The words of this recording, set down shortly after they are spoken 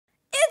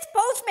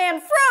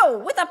Postman Fro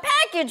with a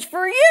package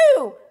for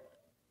you.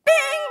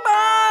 Bing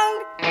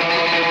bong!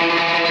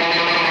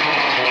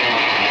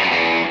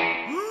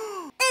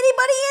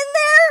 Anybody in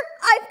there?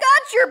 I've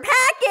got your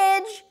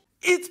package.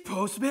 It's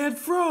Postman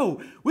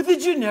Fro with a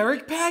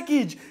generic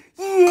package.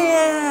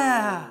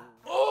 Yeah!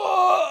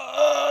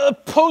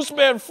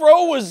 Postman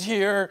Fro was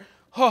here.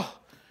 Oh,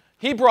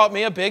 he brought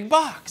me a big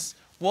box.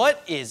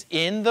 What is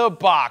in the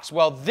box?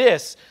 Well,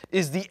 this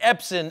is the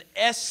Epson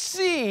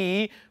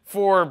SC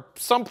for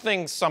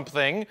something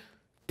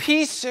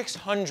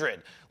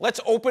P600. Let's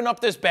open up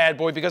this bad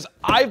boy because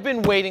I've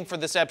been waiting for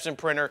this Epson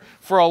printer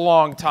for a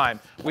long time.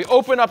 We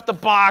open up the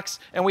box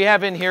and we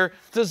have in here,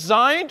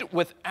 designed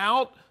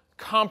without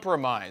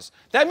compromise.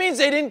 That means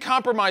they didn't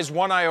compromise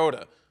one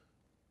iota.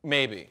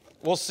 Maybe.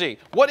 We'll see.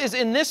 What is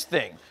in this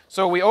thing?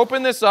 So we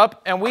open this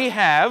up and we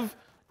have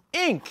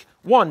ink.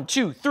 1,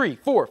 2, 3,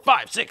 4,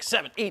 5, 6,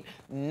 7, 8,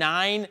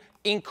 9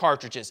 ink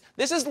cartridges.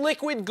 This is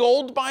liquid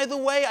gold, by the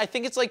way. I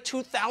think it's like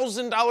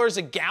 $2,000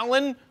 a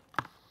gallon.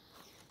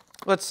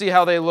 Let's see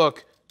how they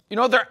look. You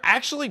know, they're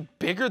actually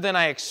bigger than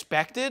I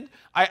expected.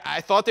 I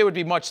thought they would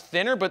be much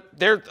thinner, but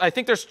I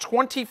think there's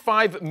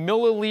 25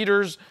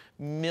 milliliters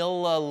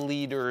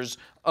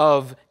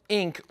of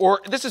ink, or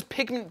this is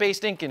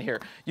pigment-based ink in here.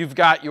 You've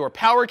got your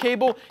power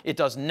cable. It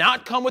does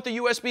not come with a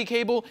USB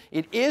cable.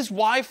 It is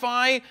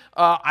Wi-Fi,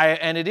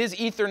 and it is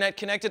Ethernet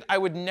connected. I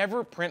would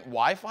never print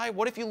Wi-Fi.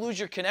 What if you lose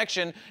your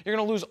connection? You're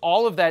gonna lose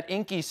all of that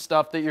inky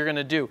stuff that you're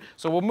gonna do.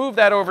 So we'll move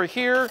that over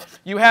here.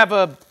 You have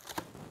a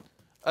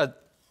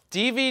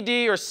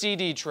DVD or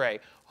CD tray.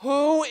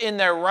 Who in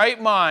their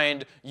right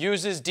mind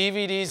uses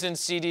DVDs and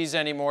CDs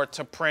anymore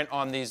to print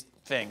on these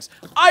things?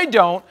 I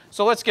don't,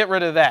 so let's get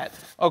rid of that.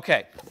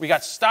 Okay, we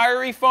got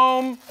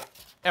styrofoam,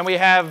 and we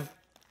have,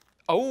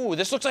 oh,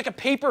 this looks like a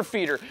paper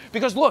feeder,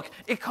 because look,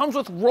 it comes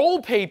with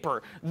roll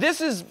paper. This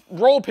is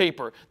roll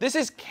paper. This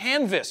is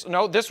canvas.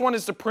 No, this one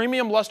is the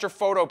premium luster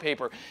photo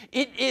paper.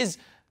 It is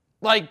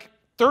like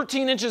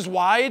 13 inches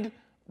wide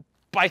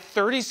by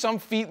 30-some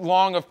feet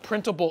long of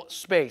printable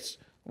space.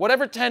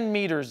 Whatever 10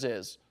 meters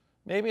is.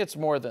 Maybe it's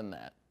more than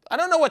that. I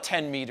don't know what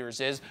 10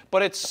 meters is,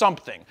 but it's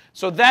something.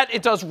 So that,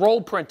 it does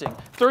roll printing.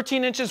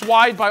 13 inches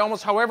wide by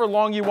almost however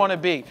long you want to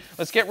be.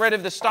 Let's get rid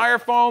of the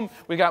styrofoam.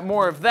 We got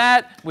more of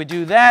that. We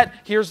do that.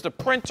 Here's the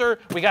printer.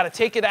 We got to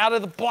take it out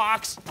of the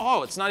box.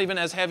 Oh, it's not even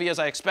as heavy as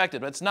I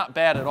expected, but it's not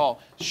bad at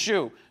all.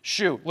 Shoe.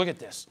 Look at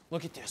this.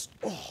 Look at this.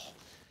 Oh,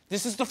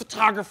 this is the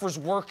photographer's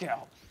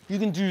workout. You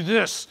can do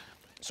this.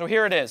 So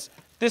here it is.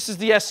 This is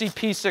the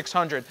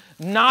SC-P600.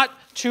 Not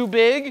too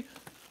big,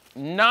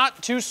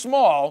 not too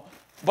small,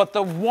 but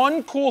the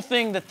one cool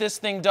thing that this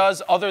thing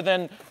does, other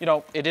than, you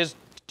know, it's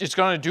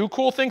going to do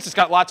cool things. It's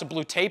got lots of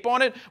blue tape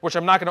on it, which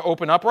I'm not going to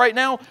open up right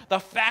now. The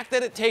fact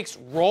that it takes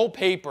roll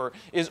paper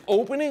is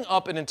opening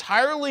up an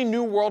entirely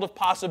new world of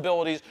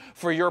possibilities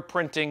for your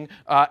printing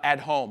at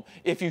home.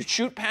 If you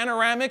shoot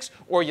panoramics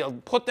or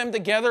you put them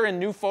together in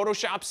new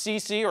Photoshop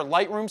CC or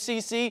Lightroom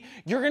CC,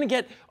 you're going to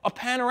get a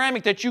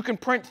panoramic that you can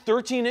print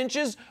 13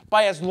 inches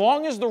by as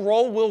long as the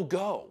roll will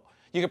go.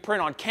 You can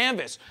print on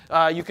canvas.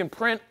 You can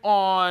print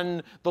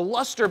on the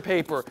luster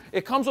paper.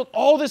 It comes with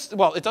all this,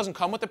 well, it doesn't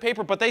come with the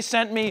paper, but they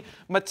sent me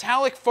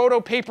metallic photo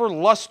paper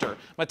luster,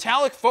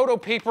 metallic photo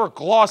paper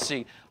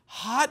glossy,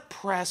 hot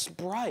press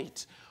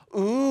bright.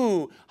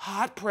 Ooh,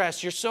 hot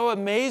press, you're so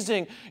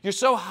amazing. You're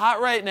so hot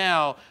right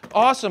now.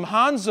 Awesome,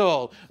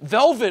 Hansel.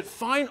 Velvet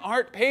fine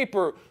art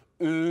paper.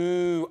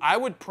 Ooh, I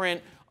would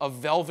print a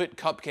velvet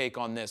cupcake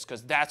on this,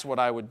 because that's what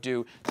I would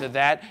do to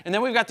that. And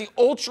then we've got the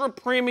ultra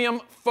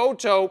premium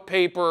photo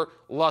paper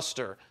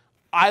luster.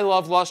 I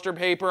love luster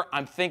paper.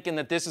 I'm thinking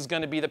that this is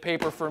going to be the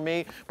paper for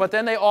me. But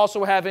then they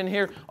also have in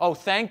here, oh,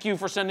 thank you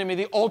for sending me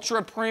the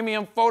ultra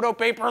premium photo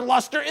paper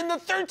luster in the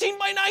 13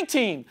 by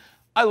 19.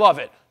 I love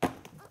it.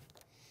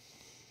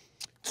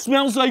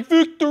 Smells like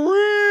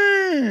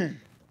victory.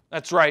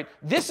 That's right.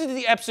 This is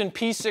the Epson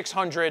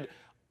P600.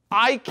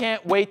 I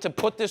can't wait to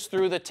put this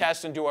through the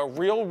test and do a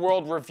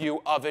real-world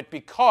review of it,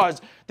 because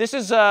this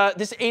is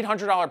this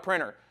 $800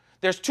 printer.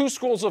 There's two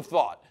schools of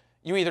thought.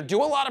 You either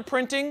do a lot of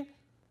printing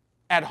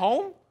at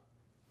home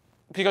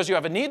because you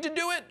have a need to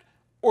do it,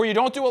 or you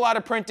don't do a lot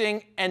of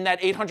printing and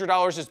that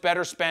 $800 is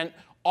better spent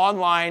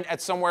online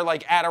at somewhere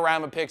like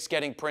Adorama-Pix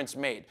getting prints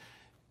made.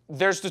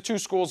 There's the two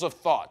schools of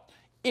thought.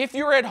 If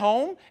you're at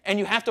home and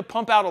you have to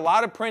pump out a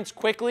lot of prints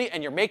quickly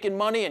and you're making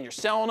money and you're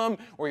selling them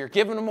or you're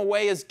giving them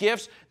away as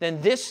gifts,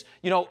 then this,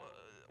 you know,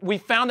 we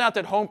found out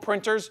that home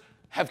printers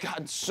have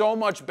gotten so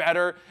much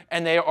better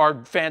and they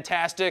are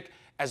fantastic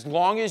as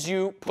long as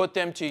you put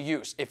them to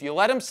use. If you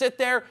let them sit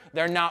there,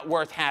 they're not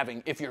worth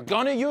having. If you're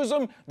gonna use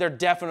them, they're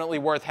definitely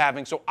worth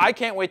having. So I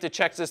can't wait to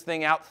check this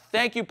thing out.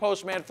 Thank you,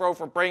 Postman Fro,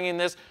 for bringing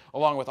this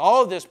along with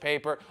all of this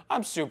paper.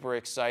 I'm super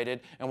excited,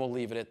 and we'll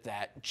leave it at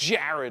that.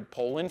 Jared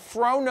Polin,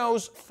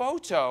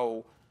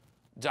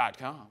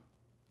 FroKnowsPhoto.com.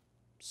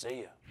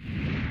 See ya.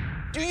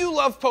 Do you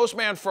love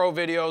Postman Fro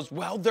videos?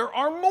 Well, there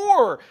are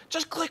more.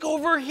 Just click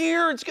over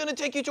here. It's going to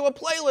take you to a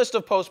playlist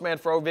of Postman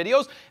Fro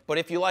videos. But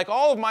if you like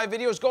all of my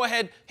videos, go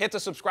ahead, hit the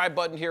subscribe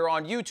button here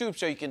on YouTube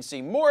so you can see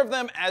more of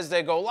them as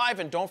they go live.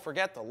 And don't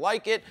forget to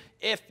like it.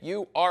 If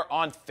you are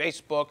on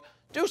Facebook,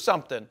 do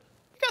something.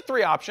 You got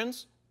 3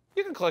 options.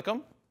 You can click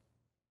them.